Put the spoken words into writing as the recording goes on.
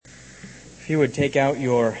If you would take out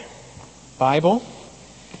your Bible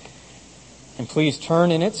and please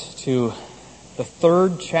turn in it to the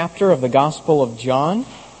 3rd chapter of the Gospel of John.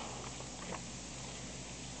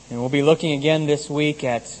 And we'll be looking again this week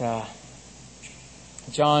at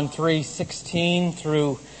John 3:16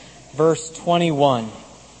 through verse 21.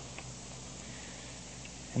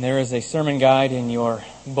 And there is a sermon guide in your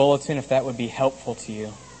bulletin if that would be helpful to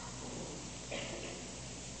you.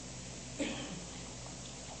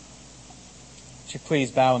 Would you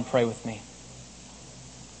please bow and pray with me?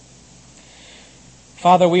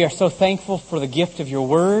 Father, we are so thankful for the gift of your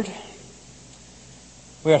word.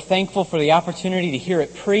 We are thankful for the opportunity to hear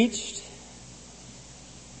it preached.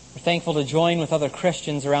 We're thankful to join with other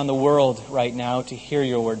Christians around the world right now to hear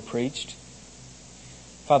your word preached.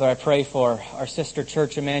 Father, I pray for our sister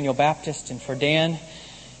church, Emmanuel Baptist, and for Dan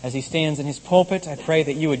as he stands in his pulpit. I pray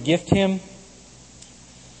that you would gift him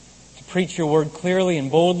to preach your word clearly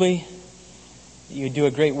and boldly, that you would do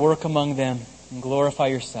a great work among them and glorify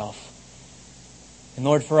yourself. And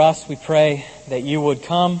Lord, for us, we pray that you would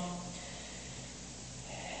come,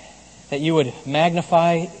 that you would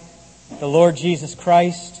magnify the Lord Jesus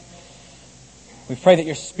Christ. We pray that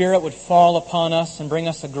your Spirit would fall upon us and bring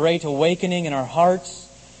us a great awakening in our hearts,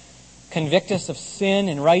 convict us of sin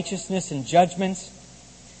and righteousness and judgment,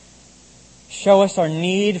 show us our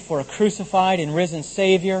need for a crucified and risen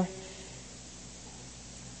Savior,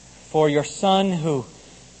 for your Son, who,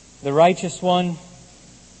 the righteous one,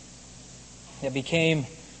 that became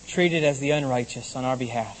treated as the unrighteous on our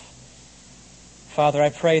behalf. Father, I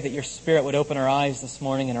pray that your Spirit would open our eyes this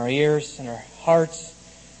morning and our ears and our hearts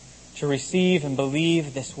to receive and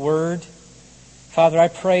believe this word. Father, I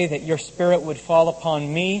pray that your Spirit would fall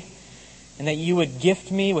upon me and that you would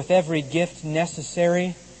gift me with every gift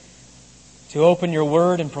necessary to open your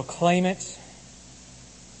word and proclaim it.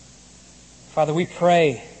 Father, we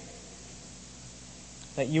pray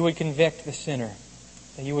that you would convict the sinner,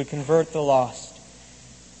 that you would convert the lost,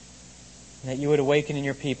 and that you would awaken in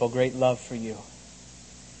your people great love for you.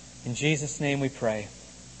 In Jesus' name we pray.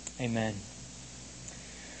 Amen.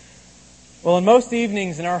 Well, in most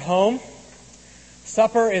evenings in our home,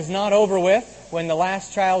 supper is not over with when the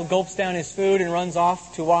last child gulps down his food and runs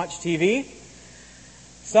off to watch TV.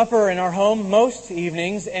 Supper in our home most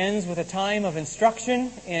evenings ends with a time of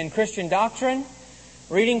instruction in Christian doctrine,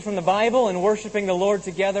 reading from the Bible, and worshiping the Lord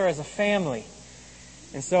together as a family.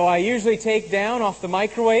 And so I usually take down off the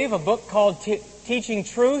microwave a book called Teaching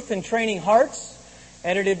Truth and Training Hearts,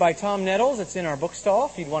 edited by Tom Nettles. It's in our bookstall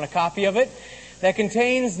if you'd want a copy of it. That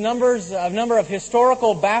contains a number of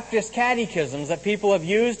historical Baptist catechisms that people have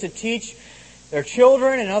used to teach their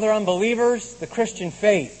children and other unbelievers the Christian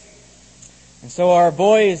faith. And so our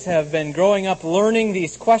boys have been growing up learning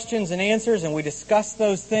these questions and answers, and we discuss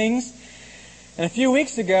those things. And a few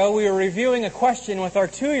weeks ago, we were reviewing a question with our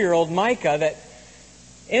 2-year-old Micah that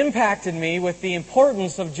impacted me with the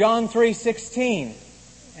importance of John 3:16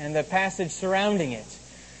 and the passage surrounding it.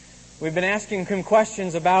 We've been asking him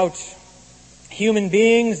questions about human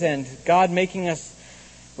beings and God making us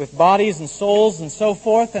with bodies and souls and so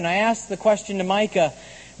forth. And I asked the question to Micah,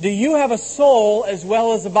 do you have a soul as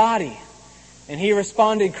well as a body? And he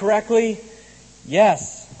responded correctly,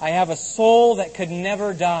 yes, I have a soul that could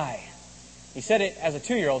never die. He said it as a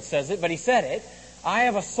 2-year-old says it, but he said it. I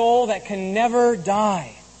have a soul that can never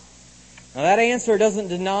die. Now that answer doesn't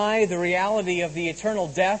deny the reality of the eternal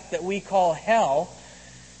death that we call hell.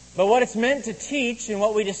 But what it's meant to teach and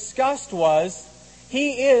what we discussed was,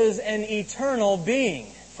 he is an eternal being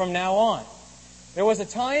from now on. There was a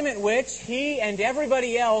time at which he and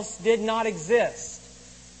everybody else did not exist.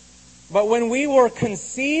 But when we were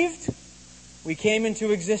conceived, we came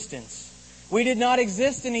into existence. We did not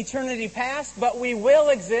exist in eternity past, but we will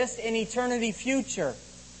exist in eternity future.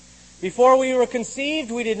 Before we were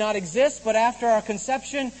conceived, we did not exist, but after our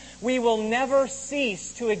conception, we will never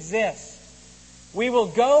cease to exist. We will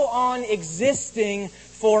go on existing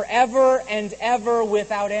forever and ever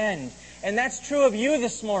without end. And that's true of you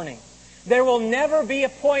this morning. There will never be a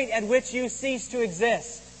point at which you cease to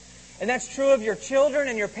exist. And that's true of your children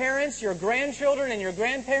and your parents, your grandchildren and your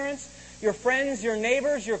grandparents, your friends, your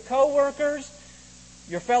neighbors, your co-workers,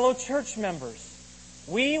 your fellow church members.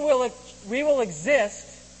 We will exist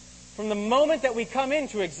from the moment that we come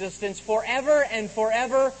into existence forever and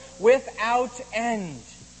forever without end.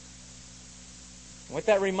 What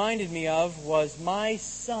that reminded me of was my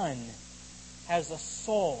son has a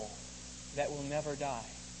soul that will never die.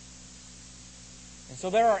 And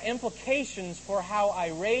so there are implications for how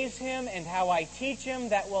I raise him and how I teach him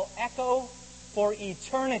that will echo for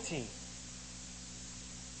eternity.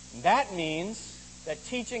 That means that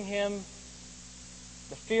teaching him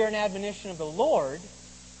the fear and admonition of the Lord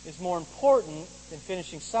is more important than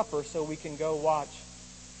finishing supper so we can go watch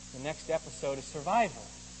the next episode of Survivor.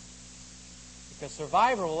 Because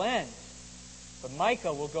Survivor will end, but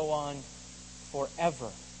Micah will go on forever.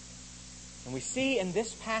 And we see in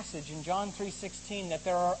this passage in John 3:16 that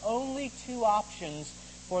there are only two options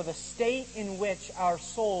for the state in which our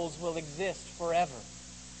souls will exist forever.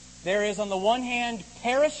 There is, on the one hand,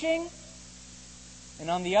 perishing, and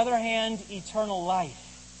on the other hand, eternal life.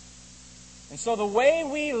 And so the way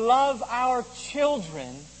we love our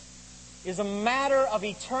children is a matter of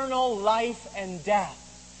eternal life and death.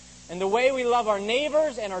 And the way we love our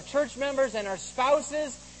neighbors and our church members and our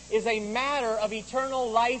spouses is a matter of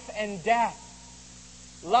eternal life and death.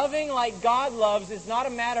 Loving like God loves is not a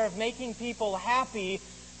matter of making people happy,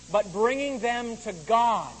 but bringing them to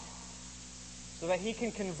God so that He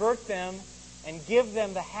can convert them and give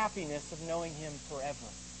them the happiness of knowing Him forever.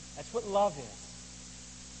 That's what love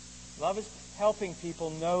is. Love is helping people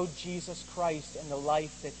know Jesus Christ and the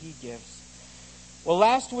life that He gives. Well,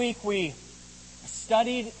 last week we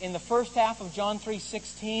studied in the first half of John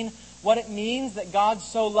 3:16 what it means that God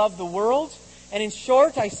so loved the world. And in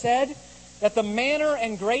short, I said that the manner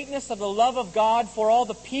and greatness of the love of God for all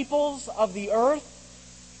the peoples of the earth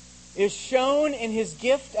is shown in His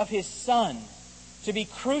gift of His Son, to be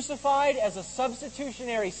crucified as a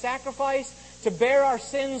substitutionary sacrifice, to bear our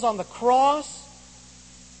sins on the cross,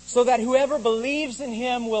 so that whoever believes in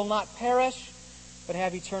Him will not perish, but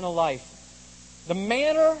have eternal life. The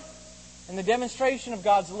manner and the demonstration of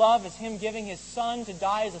God's love is Him giving His Son to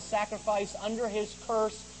die as a sacrifice under His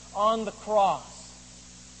curse on the cross.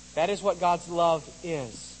 That is what God's love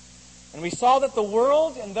is. And we saw that the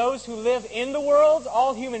world and those who live in the world,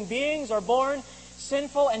 all human beings, are born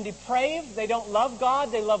sinful and depraved. They don't love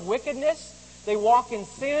God. They love wickedness. They walk in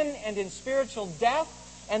sin and in spiritual death.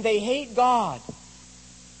 And they hate God.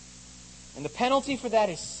 And the penalty for that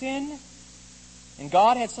is sin. And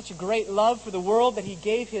God had such a great love for the world that He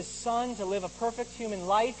gave His Son to live a perfect human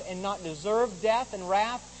life and not deserve death and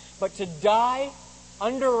wrath, but to die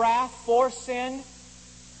under wrath for sin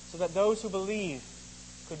so that those who believe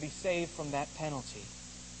could be saved from that penalty.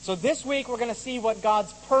 So this week we're going to see what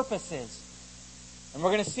God's purpose is. And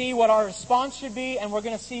we're going to see what our response should be, and we're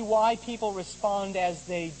going to see why people respond as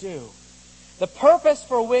they do. The purpose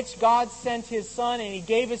for which God sent His Son, and He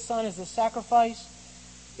gave His Son as a sacrifice,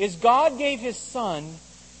 is God gave His Son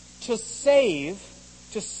to save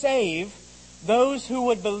those who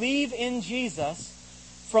would believe in Jesus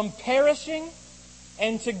from perishing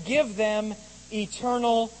and to give them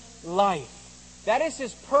eternal life. That is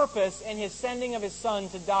His purpose in His sending of His Son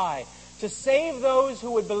to die. To save those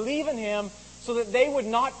who would believe in Him so that they would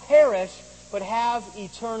not perish but have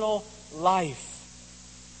eternal life.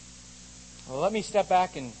 Well, let me step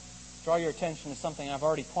back and draw your attention to something I've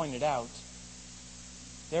already pointed out.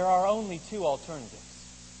 There are only two alternatives.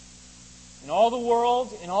 In all the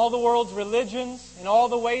world, in all the world's religions, in all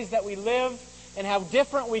the ways that we live, and how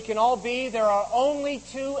different we can all be, there are only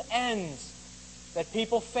two ends that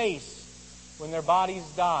people face when their bodies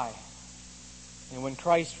die and when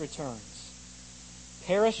Christ returns: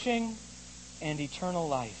 perishing and eternal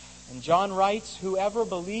life. And John writes, whoever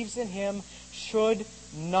believes in Him should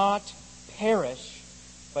not perish,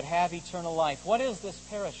 but have eternal life. What is this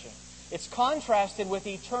perishing? It's contrasted with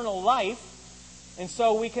eternal life, and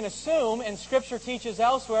so we can assume, and Scripture teaches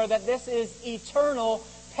elsewhere, that this is eternal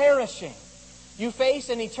perishing. You face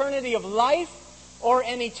an eternity of life or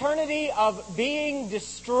an eternity of being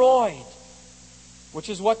destroyed, which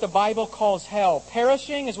is what the Bible calls hell.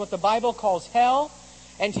 Perishing is what the Bible calls hell,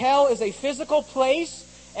 and hell is a physical place,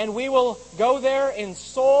 and we will go there in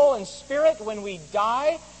soul and spirit when we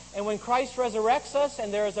die. And when Christ resurrects us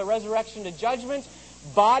and there is a resurrection to judgment,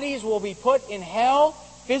 bodies will be put in hell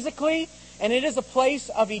physically, and it is a place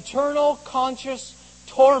of eternal conscious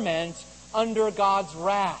torment under God's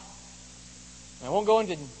wrath. And I won't go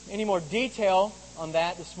into any more detail on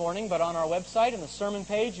that this morning, but on our website, in the sermon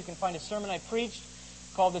page, you can find a sermon I preached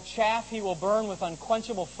called "The Chaff He Will Burn with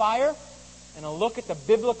Unquenchable Fire," and a look at the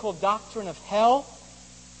biblical doctrine of hell.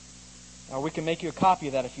 Or we can make you a copy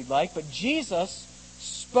of that if you'd like. But Jesus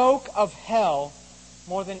spoke of hell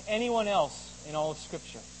more than anyone else in all of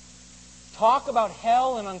Scripture. Talk about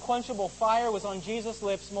hell and unquenchable fire was on Jesus'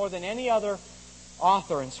 lips more than any other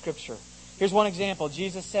author in Scripture. Here's one example.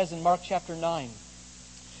 Jesus says in Mark chapter 9,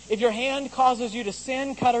 "If your hand causes you to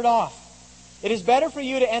sin, cut it off. It is better for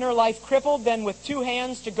you to enter life crippled than with two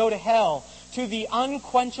hands to go to hell, to the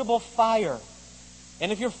unquenchable fire.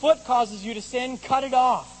 And if your foot causes you to sin, cut it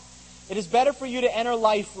off. It is better for you to enter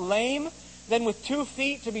life lame than with 2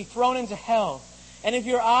 feet to be thrown into hell. And if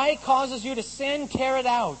your eye causes you to sin, tear it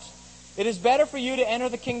out. It is better for you to enter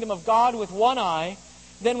the kingdom of God with one eye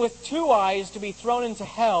than with two eyes to be thrown into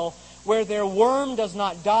hell, where their worm does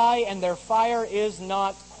not die and their fire is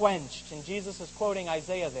not quenched." And Jesus is quoting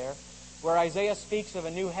Isaiah there, where Isaiah speaks of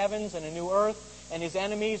a new heavens and a new earth, and his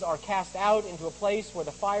enemies are cast out into a place where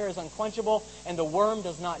the fire is unquenchable and the worm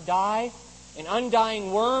does not die. An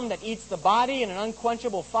undying worm that eats the body and an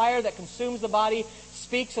unquenchable fire that consumes the body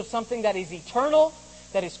speaks of something that is eternal,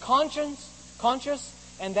 that is conscious,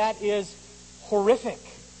 and that is horrific.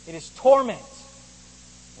 It is torment.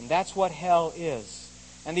 And that's what hell is.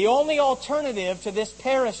 And the only alternative to this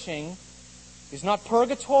perishing is not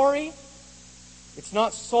purgatory, it's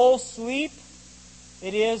not soul sleep,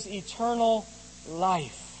 it is eternal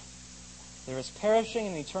life. There is perishing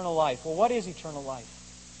and eternal life. Well, what is eternal life?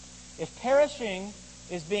 If perishing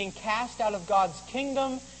is being cast out of God's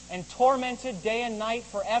kingdom and tormented day and night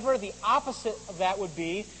forever, the opposite of that would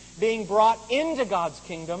be being brought into God's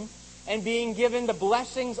kingdom and being given the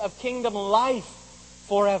blessings of kingdom life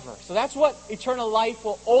forever. So that's what eternal life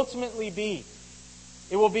will ultimately be.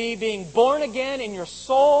 It will be being born again in your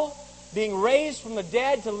soul, being raised from the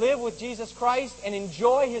dead to live with Jesus Christ and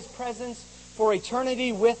enjoy His presence for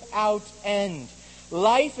eternity without end.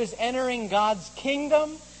 Life is entering God's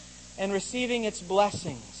kingdom and receiving its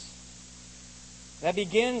blessings. That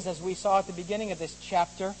begins, as we saw at the beginning of this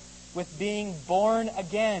chapter, with being born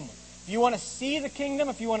again. If you want to see the kingdom,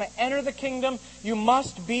 if you want to enter the kingdom, you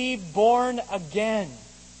must be born again.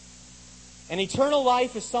 And eternal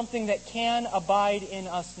life is something that can abide in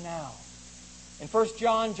us now. In 1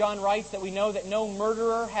 John, John writes that we know that no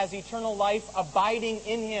murderer has eternal life abiding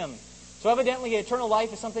in him. So evidently, eternal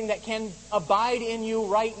life is something that can abide in you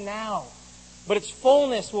right now. But its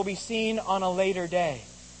fullness will be seen on a later day.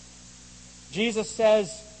 Jesus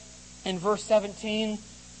says in verse 17,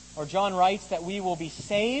 or John writes, that we will be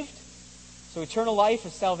saved. So eternal life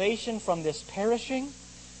is salvation from this perishing.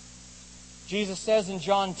 Jesus says in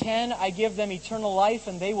John 10, "I give them eternal life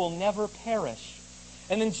and they will never perish."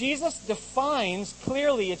 And then Jesus defines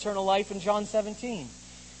clearly eternal life in John 17.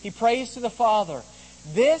 He prays to the Father,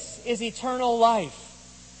 "This is eternal life,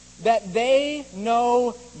 that they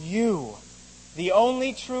know you, the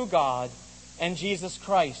only true God, and Jesus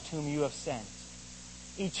Christ, whom you have sent."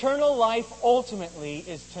 Eternal life ultimately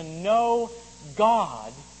is to know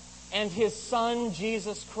God and His Son,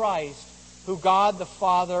 Jesus Christ, who God the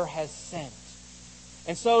Father has sent.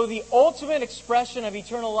 And so the ultimate expression of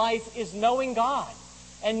eternal life is knowing God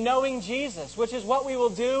and knowing Jesus, which is what we will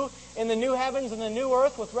do in the new heavens and the new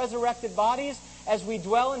earth with resurrected bodies as we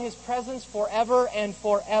dwell in His presence forever and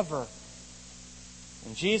forever.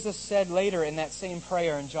 And Jesus said later in that same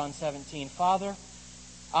prayer in John 17, "Father,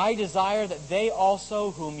 I desire that they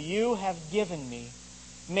also whom you have given me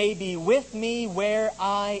may be with me where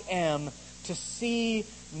I am, to see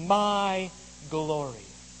my glory."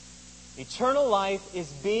 Eternal life is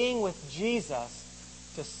being with Jesus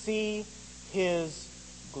to see His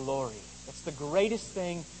glory. That's the greatest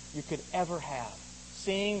thing you could ever have,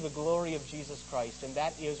 seeing the glory of Jesus Christ. And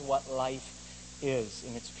that is what life is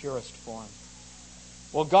in its purest form.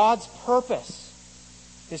 Well, God's purpose,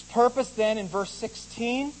 His purpose then in verse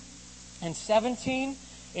 16 and 17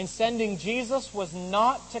 in sending Jesus was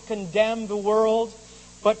not to condemn the world,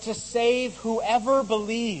 but to save whoever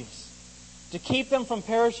believes, to keep them from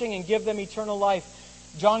perishing and give them eternal life.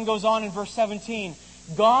 John goes on in verse 17,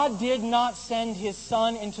 "God did not send His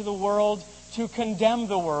Son into the world to condemn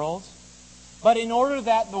the world, but in order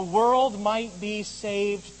that the world might be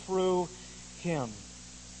saved through Him."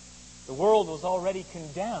 The world was already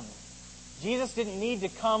condemned. Jesus didn't need to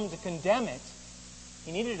come to condemn it.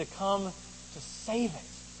 He needed to come to save it.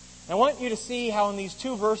 And I want you to see how in these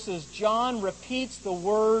two verses, John repeats the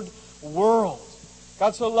word world.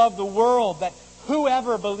 God so loved the world that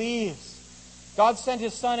whoever believes. God sent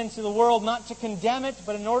His Son into the world not to condemn it,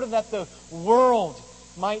 but in order that the world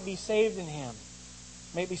might be saved in Him,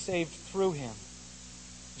 might be saved through Him.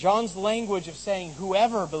 John's language of saying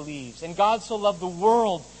whoever believes, and God so loved the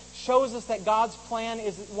world, shows us that God's plan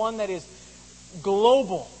is one that is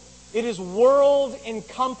global. It is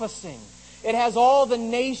world-encompassing. It has all the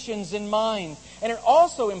nations in mind. And it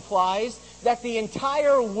also implies that the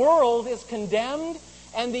entire world is condemned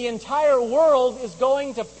and the entire world is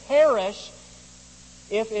going to perish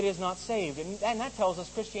if it is not saved. And that tells us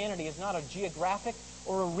Christianity is not a geographic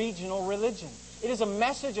or a regional religion. It is a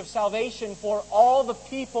message of salvation for all the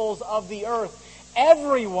peoples of the earth.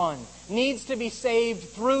 Everyone needs to be saved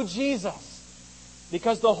through Jesus,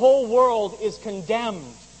 because the whole world is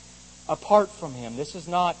condemned apart from Him. This is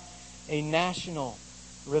not a national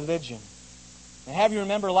religion. And have you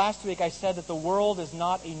remember last week I said that the world is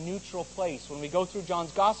not a neutral place. When we go through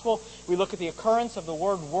John's Gospel, we look at the occurrence of the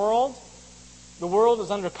word world. The world is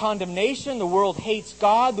under condemnation. The world hates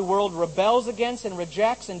God. The world rebels against and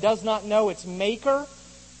rejects and does not know its Maker.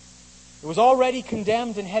 It was already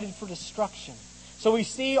condemned and headed for destruction. So we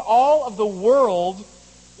see all of the world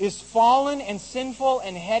is fallen and sinful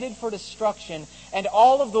and headed for destruction, and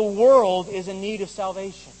all of the world is in need of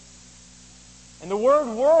salvation. And the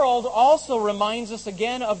word world also reminds us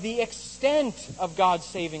again of the extent of God's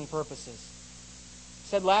saving purposes. I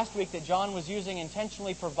said last week that John was using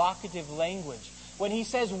intentionally provocative language. When he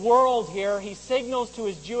says world here, he signals to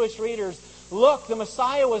his Jewish readers, look, the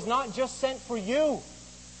Messiah was not just sent for you.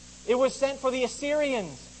 It was sent for the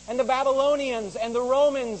Assyrians and the Babylonians and the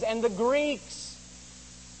Romans and the Greeks.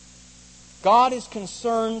 God is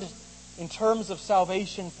concerned in terms of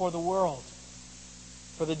salvation for the world,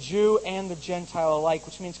 for the Jew and the Gentile alike,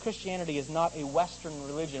 which means Christianity is not a Western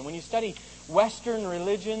religion. When you study Western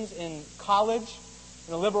religions in college,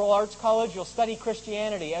 in a liberal arts college, you'll study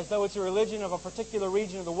Christianity as though it's a religion of a particular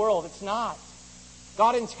region of the world. It's not.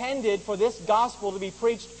 God intended for this gospel to be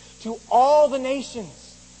preached to all the nations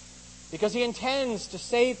because He intends to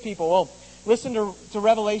save people. Well, listen to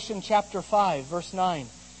Revelation chapter 5, verse 9.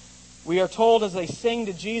 We are told as they sing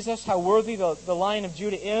to Jesus how worthy the Lion of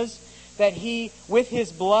Judah is, that He, with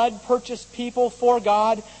His blood, purchased people for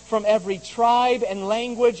God from every tribe and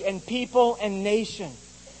language and people and nation.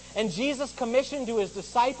 And Jesus' commission to His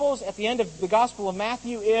disciples at the end of the Gospel of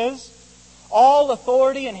Matthew is, all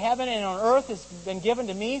authority in heaven and on earth has been given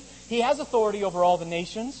to me. He has authority over all the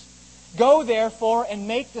nations. Go therefore and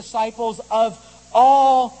make disciples of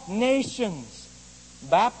all nations,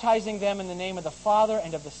 baptizing them in the name of the Father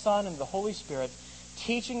and of the Son and of the Holy Spirit,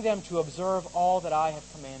 teaching them to observe all that I have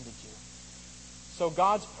commanded you. So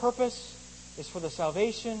God's purpose is for the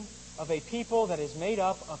salvation of a people that is made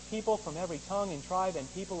up of people from every tongue and tribe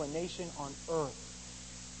and people and nation on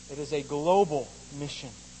earth. It is a global mission.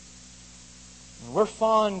 And we're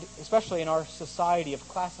fond, especially in our society, of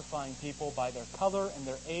classifying people by their color and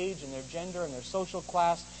their age and their gender and their social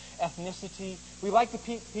class, ethnicity. We like to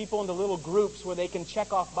put people into little groups where they can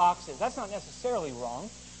check off boxes. That's not necessarily wrong.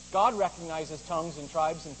 God recognizes tongues and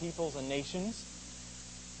tribes and peoples and nations.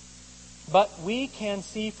 But we can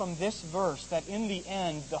see from this verse that in the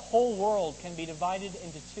end, the whole world can be divided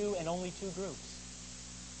into two and only two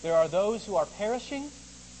groups. There are those who are perishing,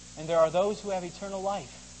 and there are those who have eternal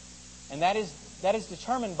life. And that is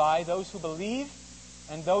determined by those who believe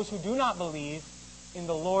and those who do not believe in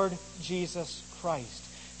the Lord Jesus Christ.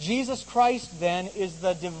 Jesus Christ, then, is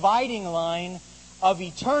the dividing line of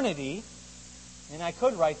eternity. And I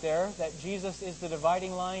could write there that Jesus is the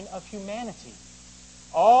dividing line of humanity.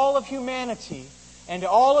 All of humanity and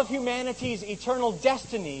all of humanity's eternal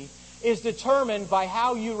destiny is determined by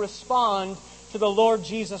how you respond to the Lord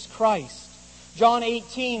Jesus Christ. John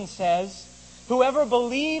 18 says, whoever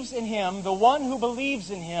believes in Him, the one who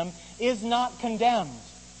believes in Him, is not condemned.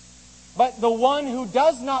 But the one who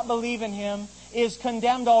does not believe in Him is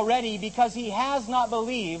condemned already because he has not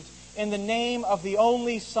believed in the name of the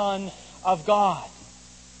only Son of God.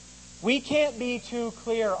 We can't be too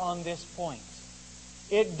clear on this point.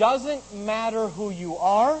 It doesn't matter who you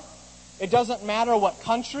are. It doesn't matter what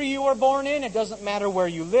country you were born in. It doesn't matter where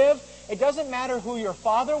you live. It doesn't matter who your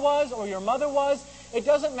father was or your mother was. It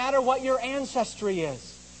doesn't matter what your ancestry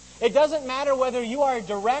is. It doesn't matter whether you are a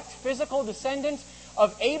direct physical descendant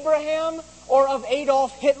of Abraham or of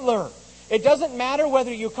Adolf Hitler. It doesn't matter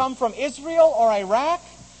whether you come from Israel or Iraq,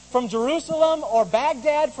 from Jerusalem or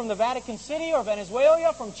Baghdad, from the Vatican City or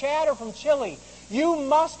Venezuela, from Chad or from Chile. You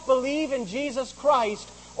must believe in Jesus Christ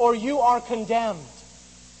or you are condemned.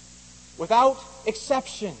 Without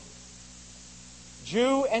exception.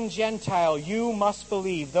 Jew and Gentile, you must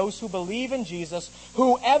believe. Those who believe in Jesus,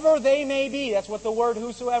 whoever they may be. That's what the word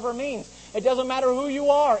whosoever means. It doesn't matter who you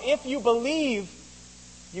are. If you believe,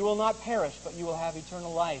 you will not perish, but you will have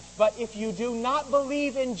eternal life. But if you do not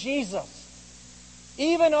believe in Jesus,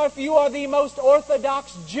 even if you are the most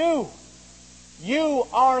Orthodox Jew, you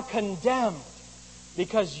are condemned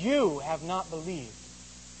because you have not believed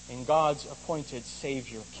in God's appointed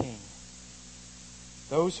Savior King.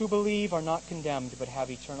 Those who believe are not condemned, but have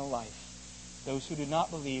eternal life. Those who do not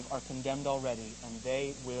believe are condemned already, and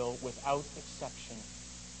they will, without exception,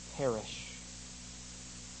 perish.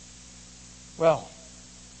 Well,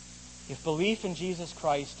 if belief in Jesus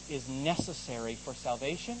Christ is necessary for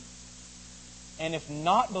salvation, and if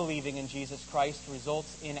not believing in Jesus Christ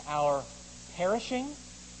results in our perishing,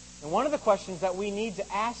 then one of the questions that we need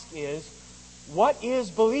to ask is, what is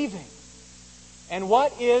believing? And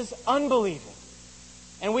what is unbelieving?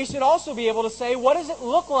 And we should also be able to say, what does it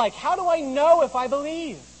look like? How do I know if I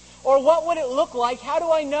believe? Or what would it look like? How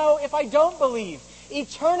do I know if I don't believe?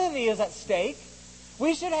 Eternity is at stake.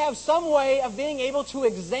 We should have some way of being able to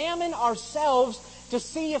examine ourselves to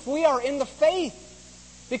see if we are in the faith.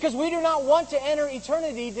 Because we do not want to enter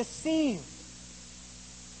eternity deceived.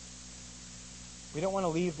 We don't want to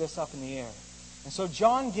leave this up in the air. And so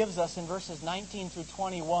John gives us in verses 19 through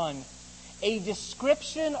 21 a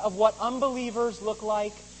description of what unbelievers look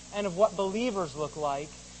like and of what believers look like,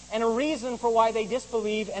 and a reason for why they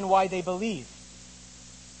disbelieve and why they believe.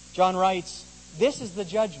 John writes, "This is the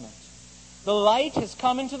judgment. The light has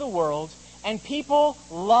come into the world, and people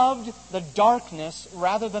loved the darkness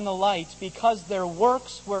rather than the light because their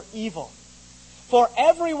works were evil. For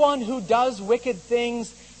everyone who does wicked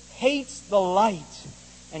things hates the light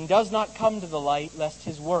and does not come to the light lest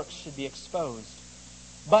his works should be exposed.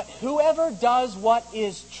 But whoever does what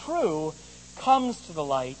is true comes to the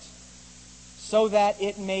light so that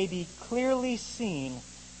it may be clearly seen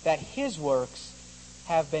that his works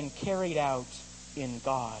have been carried out in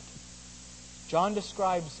God." John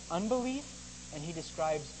describes unbelief and he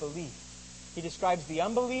describes belief. He describes the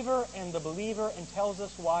unbeliever and the believer and tells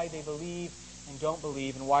us why they believe and don't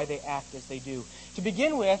believe and why they act as they do. To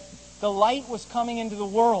begin with, the light was coming into the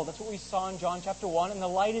world. That's what we saw in John chapter 1, and the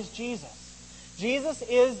light is Jesus. Jesus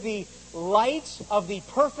is the light of the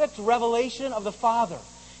perfect revelation of the Father.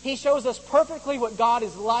 He shows us perfectly what God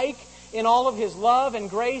is like in all of His love and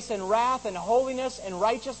grace and wrath and holiness and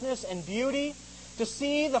righteousness and beauty. To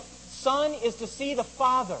see the Son is to see the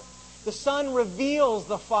Father. The Son reveals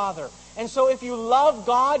the Father. And so if you love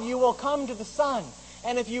God, you will come to the Son.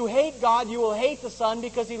 And if you hate God, you will hate the Son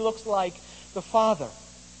because He looks like the Father.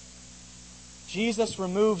 Jesus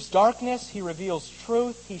removes darkness, He reveals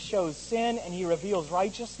truth, He shows sin, and He reveals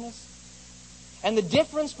righteousness. And the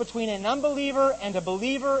difference between an unbeliever and a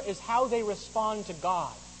believer is how they respond to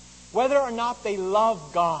God. Whether or not they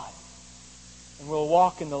love God and will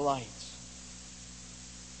walk in the light.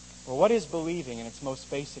 Well, what is believing in its most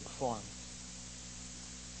basic form?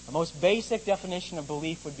 The most basic definition of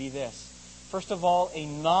belief would be this. First of all, a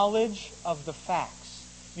knowledge of the facts.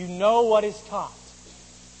 You know what is taught.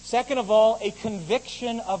 Second of all, a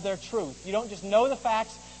conviction of their truth. You don't just know the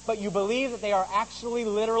facts, but you believe that they are actually,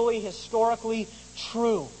 literally, historically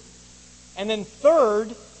true. And then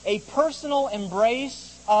third, a personal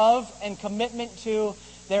embrace of and commitment to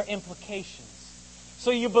their implications.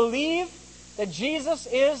 So you believe that Jesus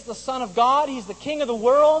is the Son of God. He's the King of the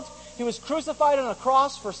world. He was crucified on a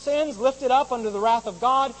cross for sins, lifted up under the wrath of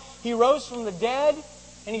God. He rose from the dead,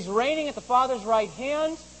 and He's reigning at the Father's right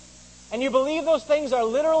hand. And you believe those things are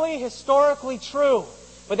literally, historically true.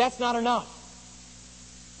 But that's not enough.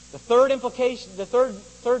 The third implication, the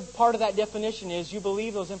third part of that definition is you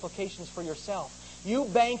believe those implications for yourself. You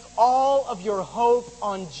bank all of your hope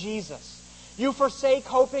on Jesus. You forsake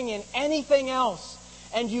hoping in anything else.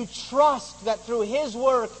 And you trust that through His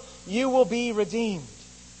work, you will be redeemed.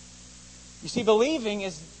 You see,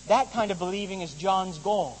 that kind of believing is John's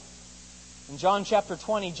goal. In John chapter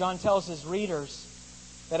 20, John tells his readers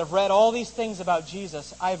that have read all these things about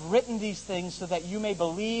Jesus, "I've written these things so that you may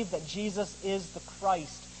believe that Jesus is the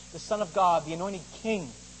Christ, the Son of God, the anointed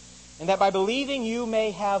King, and that by believing you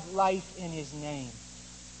may have life in His name."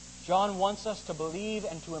 John wants us to believe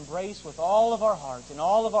and to embrace with all of our heart and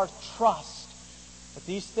all of our trust that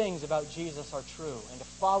these things about Jesus are true, and to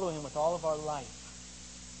follow Him with all of our life.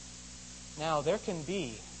 Now, there can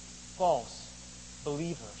be false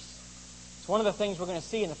believers. It's one of the things we're going to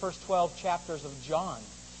see in the first 12 chapters of John,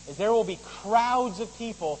 is there will be crowds of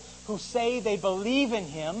people who say they believe in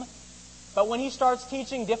Him, but when He starts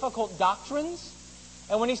teaching difficult doctrines,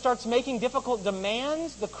 and when He starts making difficult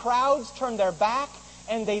demands, the crowds turn their back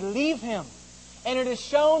and they leave Him. And it is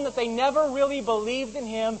shown that they never really believed in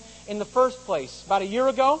Him in the first place. About a year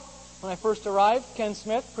ago, when I first arrived, Ken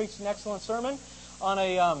Smith preached an excellent sermon on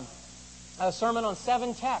a sermon on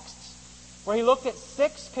 7 texts, where he looked at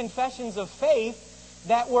 6 confessions of faith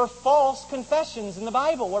that were false confessions in the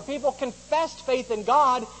Bible, where people confessed faith in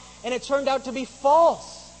God, and it turned out to be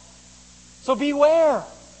false. So beware.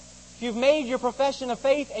 If you've made your profession of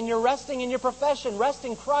faith and you're resting in your profession, rest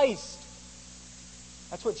in Christ.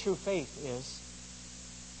 That's what true faith is.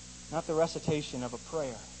 Not the recitation of a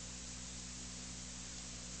prayer.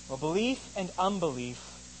 Well, belief and unbelief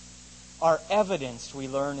are evidenced, we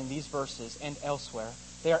learn in these verses and elsewhere.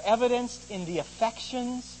 They are evidenced in the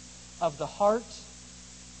affections of the heart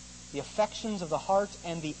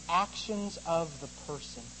and the actions of the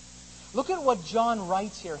person. Look at what John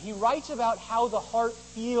writes here. He writes about how the heart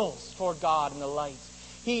feels toward God and the light.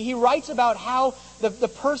 He writes about how the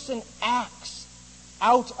person acts.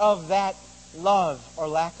 out of that love or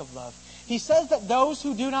lack of love. He says that those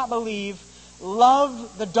who do not believe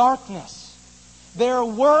loved the darkness. Their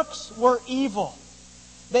works were evil.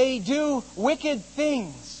 They do wicked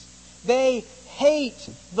things. They hate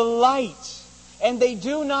the light. And they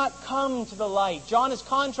do not come to the light. John is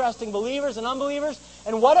contrasting believers and unbelievers.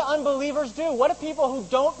 And what do unbelievers do? What do people who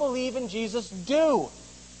don't believe in Jesus do?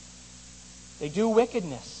 They do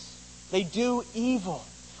wickedness. They do evil.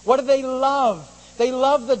 What do they love? They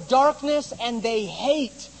love the darkness and they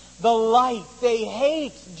hate the light. They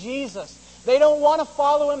hate Jesus. They don't want to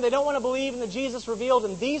follow Him. They don't want to believe in the Jesus revealed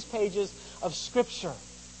in these pages of Scripture.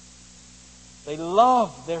 They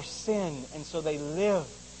love their sin, and so they live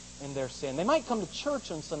in their sin. They might come to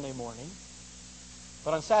church on Sunday morning,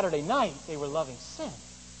 but on Saturday night they were loving sin.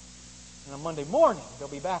 And on Monday morning they'll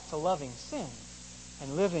be back to loving sin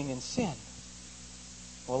and living in sin.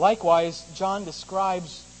 Well, likewise, John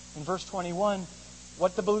describes in verse 21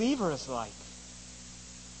 what the believer is like.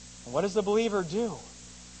 And what does the believer do?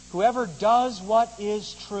 Whoever does what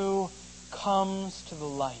is true comes to the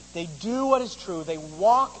light. They do what is true. They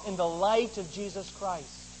walk in the light of Jesus Christ.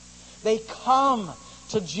 They come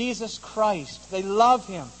to Jesus Christ. They love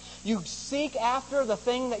Him. You seek after the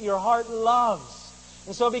thing that your heart loves.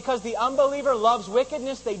 And so because the unbeliever loves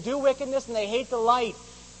wickedness, they do wickedness and they hate the light.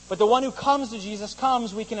 But the one who comes to Jesus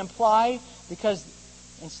comes, we can imply, because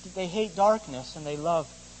they hate darkness and they love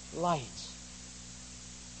light.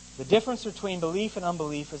 The difference between belief and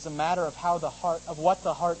unbelief is a matter of what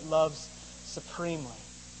the heart loves supremely.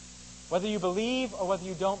 Whether you believe or whether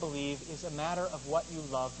you don't believe is a matter of what you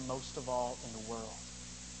love most of all in the world.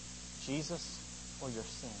 Jesus or your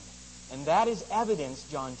sin. And that is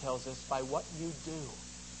evidenced, John tells us, by what you do.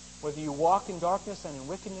 Whether you walk in darkness and in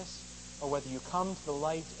wickedness, or whether you come to the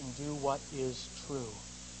light and do what is true.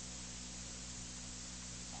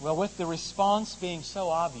 Well, with the response being so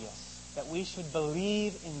obvious that we should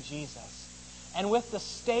believe in Jesus, and with the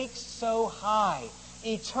stakes so high,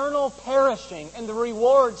 eternal perishing, and the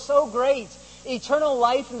reward so great, eternal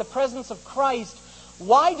life in the presence of Christ,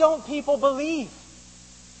 why don't people believe?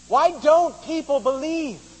 Why don't people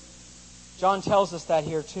believe? John tells us that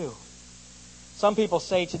here too. Some people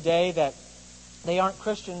say today that they aren't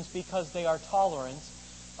Christians because they are tolerant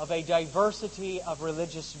of a diversity of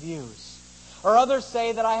religious views. Or others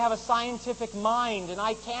say that I have a scientific mind and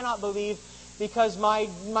I cannot believe because my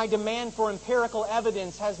demand for empirical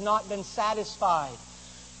evidence has not been satisfied.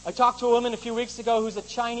 I talked to a woman a few weeks ago who's a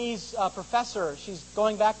Chinese professor. She's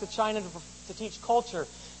going back to China to teach culture.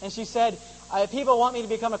 And she said, people want me to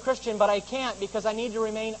become a Christian, but I can't because I need to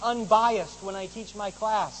remain unbiased when I teach my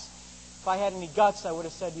class. If I had any guts, I would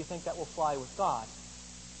have said, do you think that will fly with God?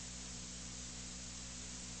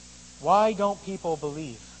 Why don't people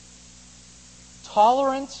believe?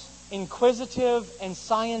 Tolerant, inquisitive, and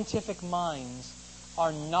scientific minds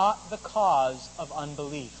are not the cause of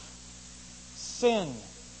unbelief. Sin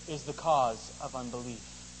is the cause of unbelief.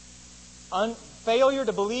 Failure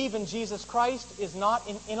to believe in Jesus Christ is not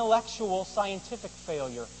an intellectual, scientific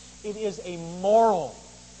failure. It is a moral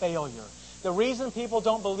failure. The reason people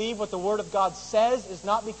don't believe what the Word of God says is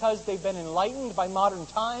not because they've been enlightened by modern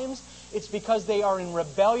times. It's because they are in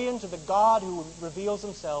rebellion to the God who reveals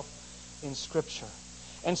Himself in Scripture.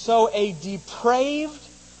 And so a depraved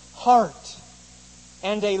heart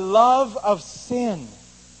and a love of sin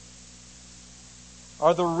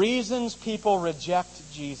are the reasons people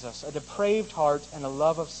reject Jesus. A depraved heart and a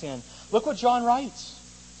love of sin. Look what John writes.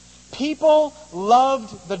 People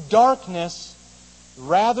loved the darkness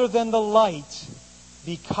rather than the light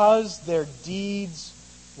because their deeds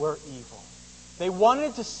were evil. They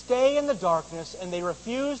wanted to stay in the darkness and they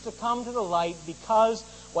refused to come to the light because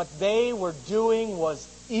what they were doing was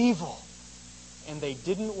evil. And they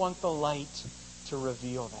didn't want the light to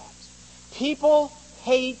reveal that. People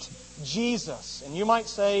hate Jesus. And you might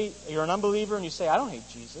say, you're an unbeliever and you say, I don't hate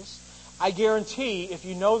Jesus. I guarantee if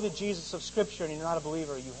you know the Jesus of Scripture and you're not a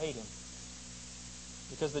believer, you hate Him.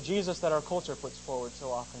 Because the Jesus that our culture puts forward so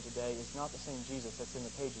often today is not the same Jesus that's in the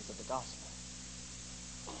pages of the Gospel.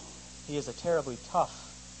 He is a terribly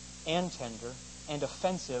tough and tender and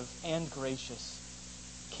offensive and gracious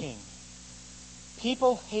King.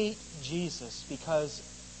 People hate Jesus because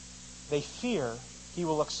they fear He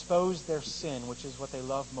will expose their sin, which is what they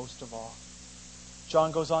love most of all.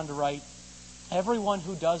 John goes on to write, everyone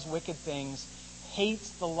who does wicked things hates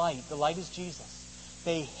the light. The light is Jesus.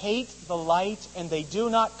 They hate the light and they do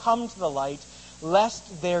not come to the light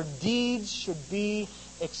lest their deeds should be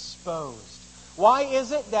exposed. Why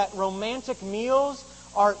is it that romantic meals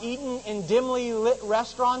are eaten in dimly lit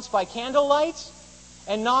restaurants by candlelight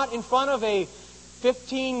and not in front of a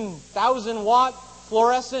 15,000 watt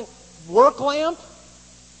fluorescent work lamp?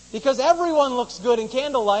 Because everyone looks good in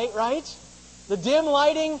candlelight, right? The dim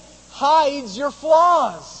lighting hides your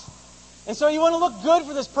flaws. And so you want to look good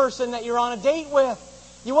for this person that you're on a date with.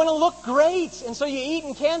 You want to look great. And so you eat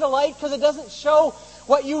in candlelight because it doesn't show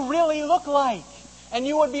what you really look like. And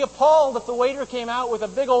you would be appalled if the waiter came out with a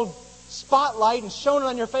big old spotlight and shone it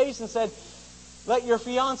on your face and said, let your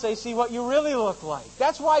fiancé see what you really look like.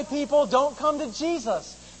 That's why people don't come to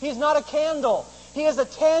Jesus. He's not a candle. He is a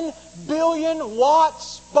 10 billion watt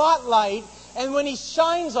spotlight. And when He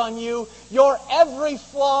shines on you, your every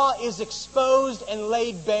flaw is exposed and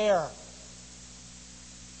laid bare.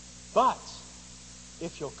 But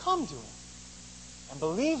if you'll come to Him and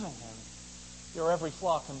believe in Him, your every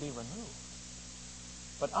flaw can be removed.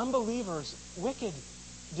 But unbelievers, wicked,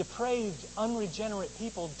 depraved, unregenerate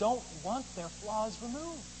people don't want their flaws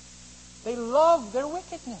removed. They love their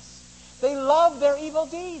wickedness. They love their evil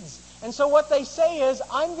deeds. And so what they say is,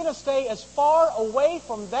 I'm going to stay as far away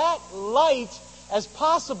from that light as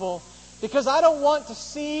possible because I don't want to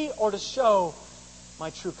see or to show my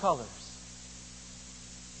true colors.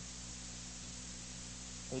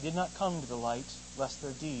 They did not come to the light lest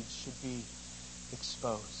their deeds should be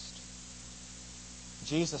exposed.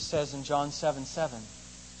 Jesus says in John 7:7,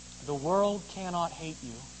 the world cannot hate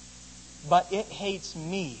you, but it hates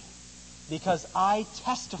me because I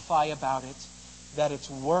testify about it that its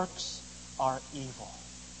works are evil.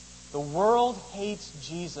 The world hates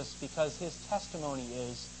Jesus because His testimony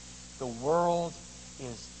is the world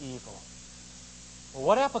is evil. Well,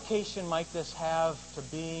 what application might this have to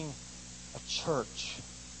being a church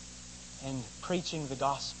and preaching the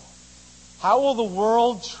gospel? How will the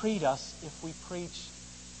world treat us if we preach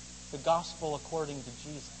the gospel according to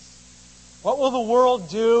Jesus? What will the world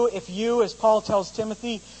do if you, as Paul tells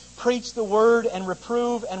Timothy, preach the word and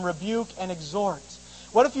reprove and rebuke and exhort?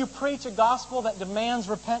 What if you preach a gospel that demands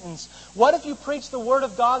repentance? What if you preach the Word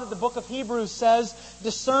of God that the book of Hebrews says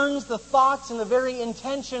discerns the thoughts and the very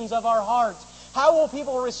intentions of our hearts? How will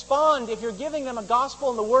people respond if you're giving them a gospel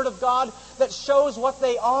and the Word of God that shows what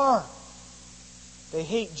they are? They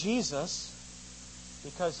hate Jesus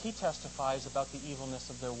because He testifies about the evilness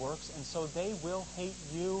of their works, and so they will hate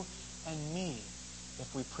you and me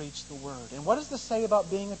if we preach the Word. And what does this say about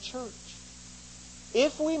being a church?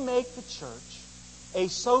 If we make the church a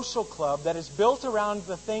social club that is built around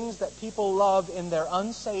the things that people love in their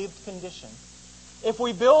unsaved condition, if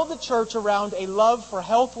we build the church around a love for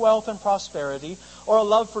health, wealth, and prosperity, or a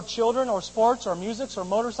love for children, or sports, or music, or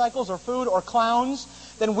motorcycles, or food, or clowns,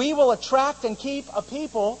 then we will attract and keep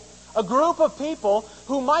a group of people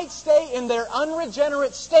who might stay in their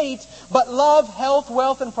unregenerate state, but love health,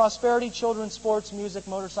 wealth, and prosperity, children, sports, music,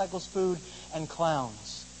 motorcycles, food, and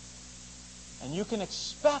clowns. And you can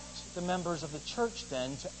expect the members of the church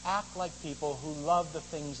then to act like people who love the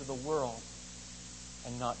things of the world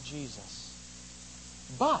and not Jesus.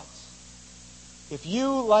 But if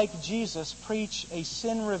you, like Jesus, preach a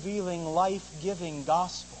sin-revealing, life-giving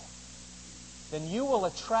gospel, then you will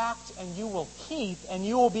attract and you will keep and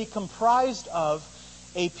you will be comprised of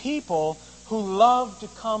a people who love to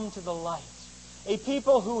come to the light. A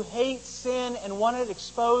people who hate sin and want it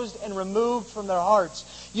exposed and removed from their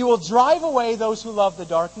hearts. You will drive away those who love the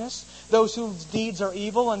darkness, those whose deeds are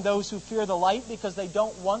evil, and those who fear the light because they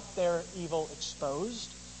don't want their evil exposed.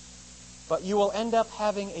 But you will end up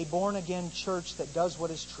having a born-again church that does what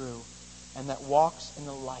is true and that walks in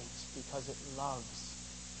the light because it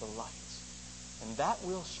loves the light. And that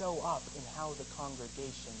will show up in how the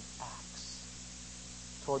congregation acts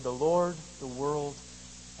toward the Lord, the world,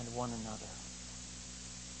 and one another.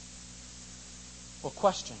 Well,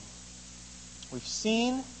 question. We've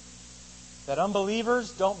seen that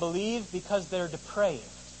unbelievers don't believe because they're depraved,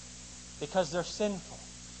 because they're sinful.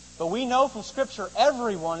 But we know from Scripture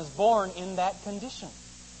everyone is born in that condition.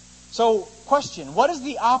 So, question. What is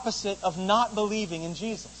the opposite of not believing in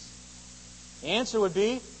Jesus? The answer would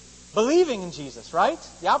be believing in Jesus, right?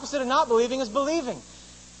 The opposite of not believing is believing.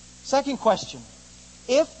 Second question.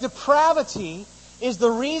 If depravity is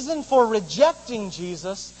the reason for rejecting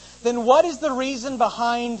Jesus, then what is the reason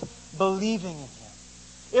behind believing in Him?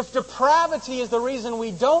 If depravity is the reason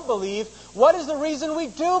we don't believe, what is the reason we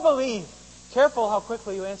do believe? Careful how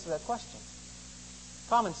quickly you answer that question.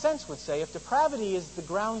 Common sense would say if depravity is the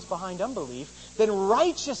grounds behind unbelief, then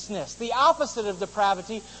righteousness, the opposite of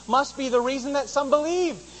depravity, must be the reason that some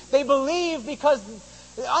believe. They believe because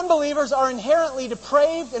unbelievers are inherently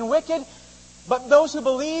depraved and wicked, but those who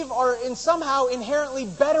believe are somehow inherently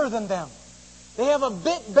better than them. They have a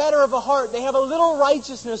bit better of a heart. They have a little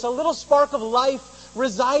righteousness, a little spark of life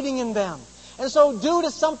residing in them. And so due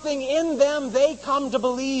to something in them, they come to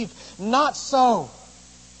believe. Not so.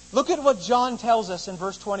 Look at what John tells us in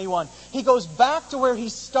verse 21. He goes back to where he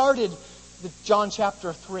started John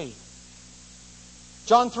chapter 3.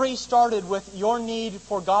 John 3 started with your need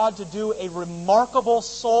for God to do a remarkable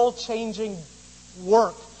soul-changing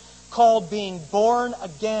work called being born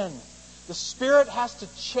again. The Spirit has to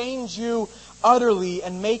change you utterly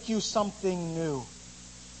and make you something new.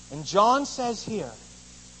 And John says here,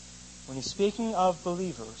 when he's speaking of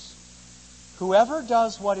believers, whoever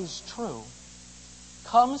does what is true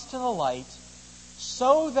comes to the light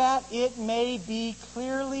so that it may be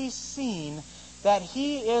clearly seen that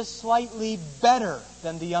he is slightly better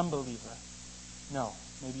than the unbeliever. No,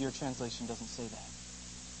 maybe your translation doesn't say that.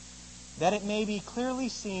 That it may be clearly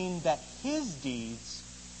seen that his deeds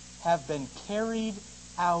have been carried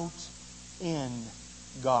out in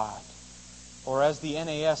God. Or as the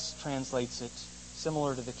NAS translates it,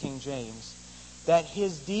 similar to the King James, that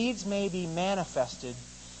his deeds may be manifested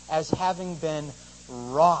as having been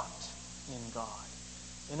wrought in God.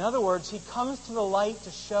 In other words, he comes to the light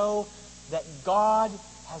to show that God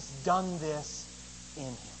has done this in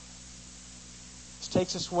him. This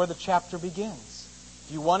takes us where the chapter begins.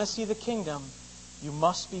 If you want to see the kingdom, you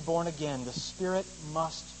must be born again. The Spirit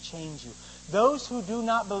must change you. Those who do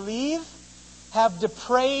not believe have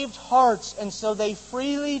depraved hearts, and so they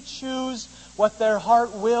freely choose what their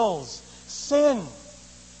heart wills, sin.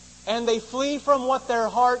 And they flee from what their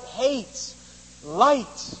heart hates,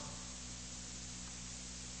 light.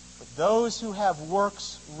 But those who have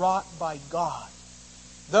works wrought by God,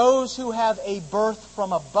 those who have a birth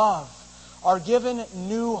from above, are given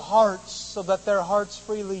new hearts so that their hearts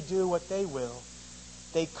freely do what they will.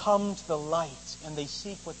 They come to the light and they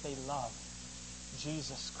seek what they love,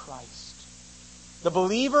 Jesus Christ. The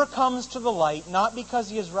believer comes to the light not because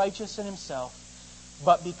he is righteous in himself,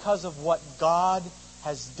 but because of what God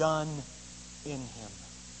has done in him.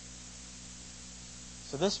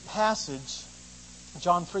 So this passage,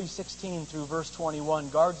 John 3:16 through verse 21,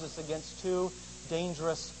 guards us against two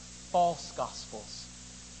dangerous false gospels.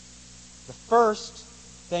 The first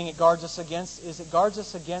thing it guards us against is it guards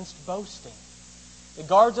us against boasting. It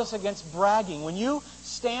guards us against bragging. When you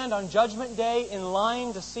stand on Judgment Day in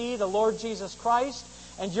line to see the Lord Jesus Christ,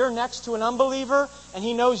 and you're next to an unbeliever, and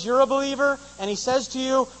he knows you're a believer, and he says to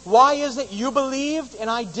you, "Why is it you believed and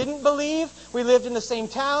I didn't believe? We lived in the same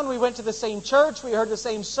town, we went to the same church, we heard the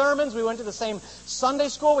same sermons, we went to the same Sunday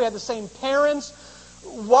school, we had the same parents.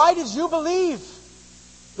 Why did you believe?"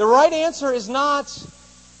 The right answer is not,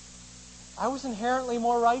 "I was inherently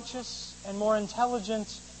more righteous and more intelligent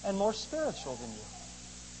and more spiritual than you."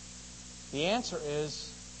 The answer is,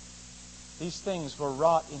 these things were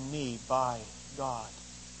wrought in me by God.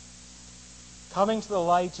 Coming to the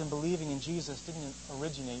light and believing in Jesus didn't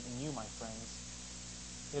originate in you, my friends.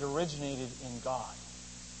 It originated in God.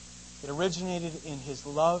 It originated in His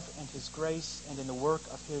love and His grace and in the work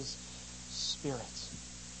of His Spirit.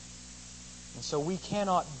 And so we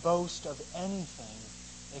cannot boast of anything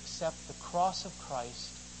except the cross of Christ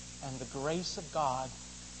and the grace of God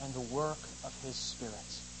and the work of His Spirit.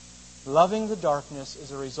 Loving the darkness is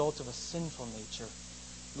a result of a sinful nature.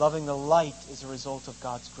 Loving the light is a result of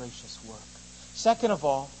God's gracious work. Second of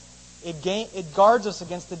all, it guards us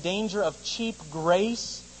against the danger of cheap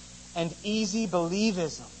grace and easy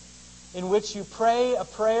believism, in which you pray a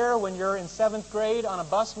prayer when you're in 7th grade on a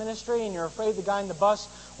bus ministry and you're afraid the guy in the bus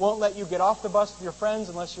won't let you get off the bus with your friends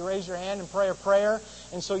unless you raise your hand and pray a prayer.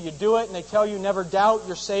 And so you do it and they tell you never doubt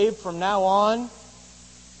you're saved from now on.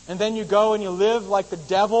 And then you go and you live like the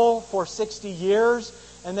devil for 60 years.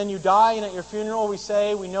 And then you die, and at your funeral we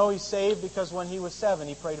say we know he's saved because when he was 7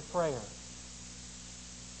 he prayed a prayer.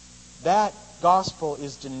 That gospel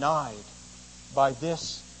is denied by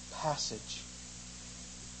this passage.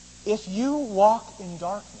 If you walk in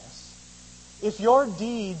darkness, if your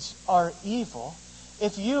deeds are evil,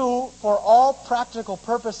 if you, for all practical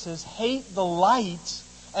purposes, hate the light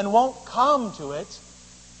and won't come to it,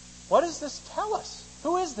 what does this tell us?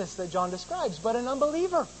 Who is this that John describes but an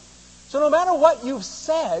unbeliever? So no matter what you've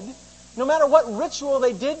said, no matter what ritual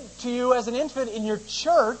they did to you as an infant in your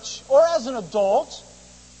church or as an adult,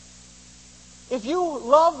 if you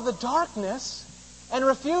love the darkness and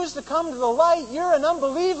refuse to come to the light, you're an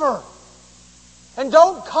unbeliever. And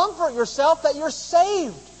don't comfort yourself that you're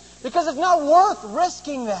saved, because it's not worth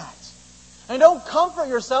risking that. And don't comfort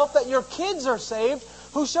yourself that your kids are saved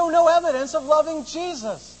who show no evidence of loving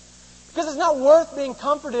Jesus, because it's not worth being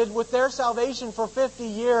comforted with their salvation for 50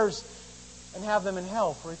 years and have them in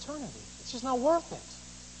hell for eternity. It's just not worth it.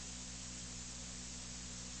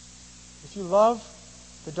 If you love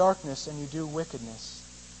the darkness and you do wickedness,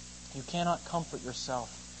 you cannot comfort yourself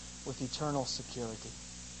with eternal security.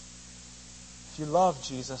 If you love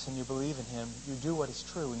Jesus and you believe in Him, you do what is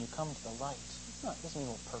true and you come to the light. It doesn't mean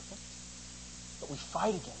we're perfect, but we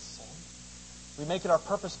fight against sin. We make it our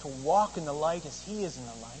purpose to walk in the light as He is in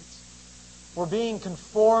the light. We're being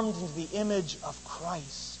conformed into the image of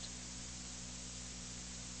Christ.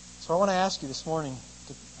 So I want to ask you this morning,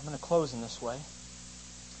 I'm going to close in this way.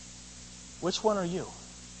 Which one are you?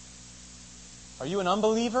 Are you an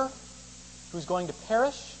unbeliever who's going to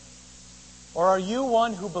perish? Or are you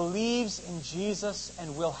one who believes in Jesus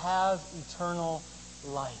and will have eternal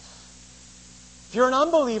life? If you're an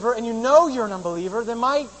unbeliever and you know you're an unbeliever, then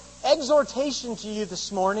my exhortation to you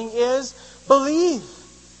this morning is believe.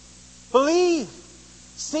 Believe.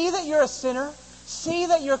 See that you're a sinner. See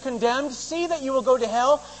that you're condemned. See that you will go to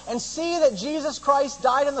hell. And see that Jesus Christ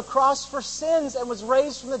died on the cross for sins and was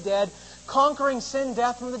raised from the dead, conquering sin,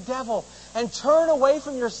 death, and the devil. And turn away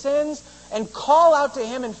from your sins and call out to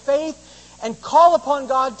Him in faith and call upon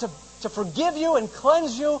God to forgive you and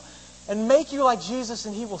cleanse you and make you like Jesus,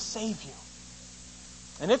 and He will save you.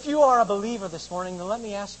 And if you are a believer this morning, then let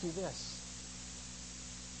me ask you this.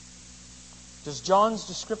 Does John's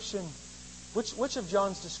description, which of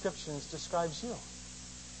John's descriptions describes you?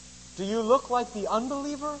 Do you look like the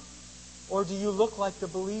unbeliever or do you look like the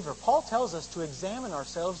believer? Paul tells us to examine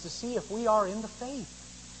ourselves to see if we are in the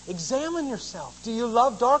faith. Examine yourself. Do you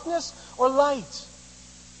love darkness or light?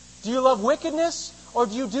 Do you love wickedness or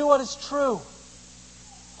do you do what is true?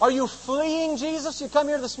 Are you fleeing Jesus? You come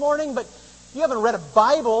here this morning, but you haven't read a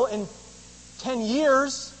Bible in 10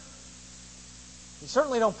 years. You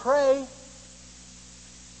certainly don't pray.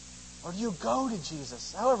 Or do you go to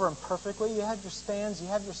Jesus? However imperfectly, you have your spans, you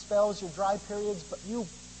have your spells, your dry periods, but you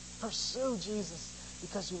pursue Jesus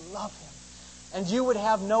because you love Him. And you would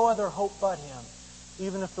have no other hope but Him,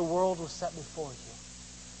 even if the world was set before you.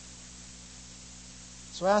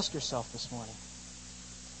 So ask yourself this morning,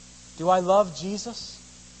 do I love Jesus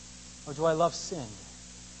or do I love sin?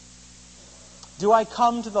 Do I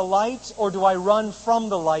come to the light or do I run from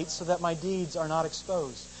the light so that my deeds are not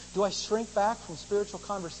exposed? Do I shrink back from spiritual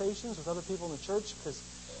conversations with other people in the church because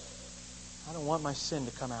I don't want my sin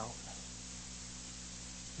to come out?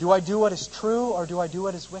 Do I do what is true or do I do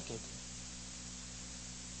what is wicked?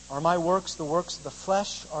 Are my works the works of the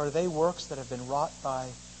flesh or are they works that have been wrought by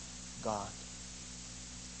God?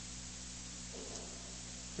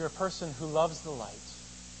 If you're a person who loves the light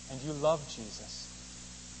and you love Jesus,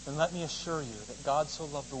 then let me assure you that God so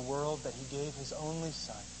loved the world that He gave His only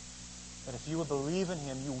Son, that if you will believe in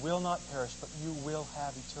Him, you will not perish, but you will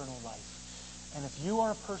have eternal life. And if you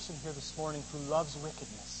are a person here this morning who loves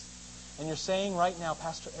wickedness, and you're saying right now,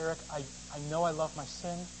 Pastor Eric, I know I love my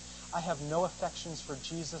sin. I have no affections for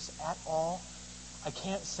Jesus at all. I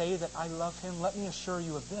can't say that I love Him. Let me assure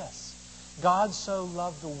you of this. God so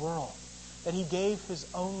loved the world that He gave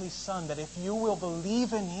His only Son, that if you will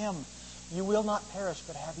believe in Him, you will not perish,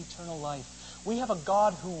 but have eternal life. We have a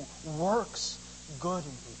God who works good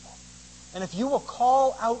in people. And if you will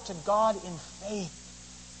call out to God in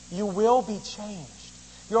faith, you will be changed.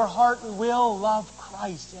 Your heart will love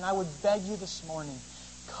Christ. And I would beg you this morning,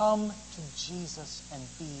 come to Jesus and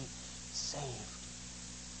be saved.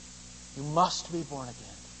 You must be born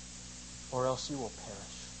again, or else you will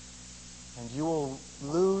perish. And you will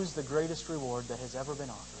lose the greatest reward that has ever been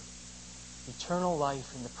offered: eternal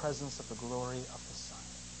life in the presence of the glory of the Son.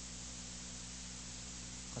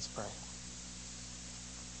 Let's pray.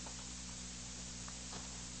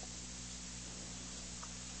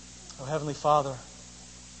 Oh, Heavenly Father,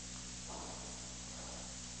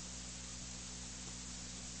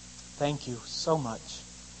 thank you so much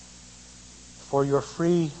for your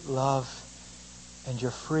free love and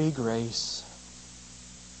your free grace.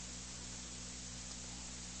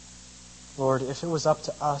 Lord, if it was up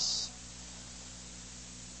to us,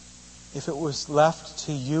 if it was left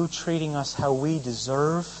to you treating us how we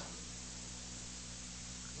deserve,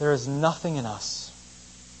 there is nothing in us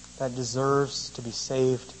that deserves to be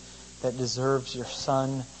saved, that deserves your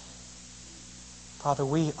Son. Father,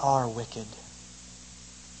 we are wicked.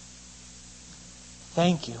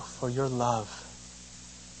 Thank you for your love,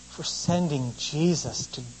 for sending Jesus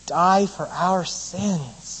to die for our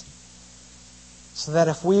sins, so that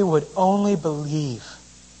if we would only believe,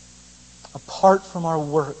 apart from our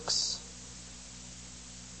works,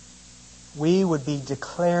 we would be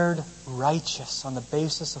declared righteous on the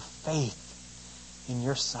basis of faith in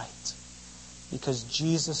your sight, because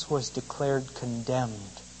Jesus was declared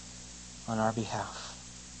condemned on our behalf.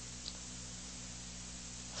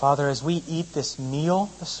 Father, as we eat this meal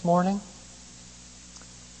this morning,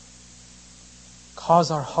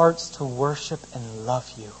 cause our hearts to worship and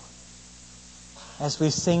love you. As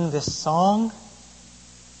we sing this song,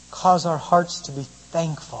 Cause our hearts to be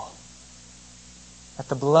thankful that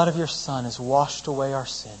the blood of your Son has washed away our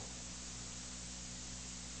sin.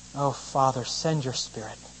 Oh, Father, send your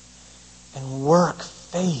Spirit and work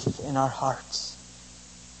faith in our hearts.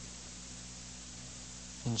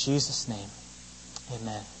 In Jesus' name,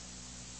 amen.